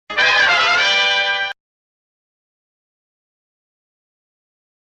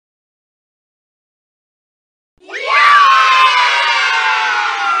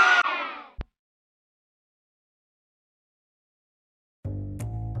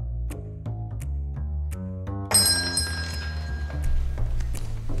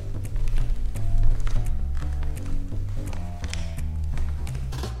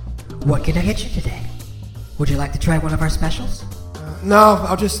What can I get you today? Would you like to try one of our specials? No,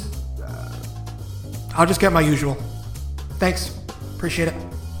 I'll just get my usual. Thanks. Appreciate it.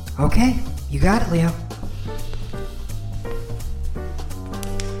 Okay, you got it, Leo.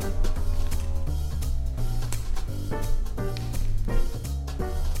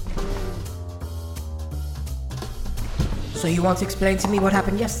 So you want to explain to me what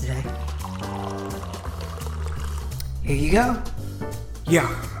happened yesterday? Here you go. Yeah,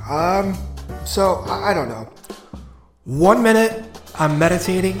 so, I don't know. 1 minute, I'm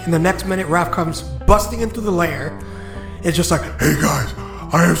meditating, and the next minute, Raph comes busting into the lair. It's just like, hey guys,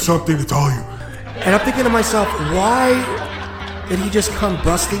 I have something to tell you. And I'm thinking to myself, why did he just come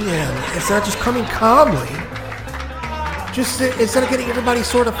busting in instead of just coming calmly? Just instead of getting everybody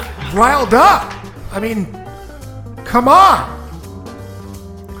sort of riled up. I mean, come on.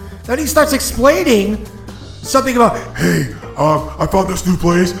 Then he starts explaining something about, hey, I found this new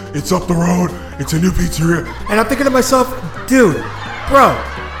place. It's up the road. It's a new pizzeria. And I'm thinking to myself, dude, bro,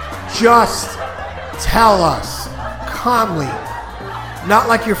 just tell us calmly. Not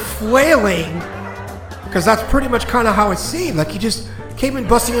like you're flailing, because that's pretty much kind of how it seemed. Like he just came in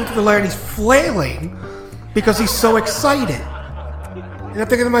busting into the lair and he's flailing because he's so excited. And I'm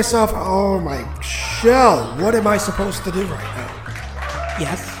thinking to myself, oh my shell, what am I supposed to do right now?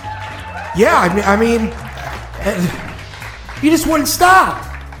 Yes? Yeah, I mean, he just wouldn't stop.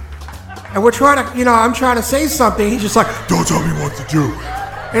 And we're trying to, I'm trying to say something. He's just like, don't tell me what to do.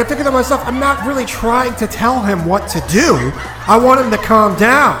 And I'm thinking to myself, I'm not really trying to tell him what to do. I want him to calm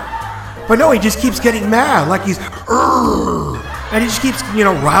down. But no, he just keeps getting mad, like he's, and he just keeps,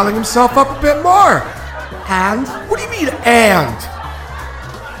 riling himself up a bit more. And? What do you mean, and?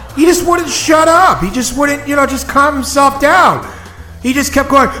 He just wouldn't shut up. He just wouldn't, just calm himself down. He just kept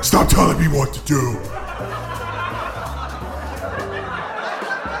going, stop telling me what to do.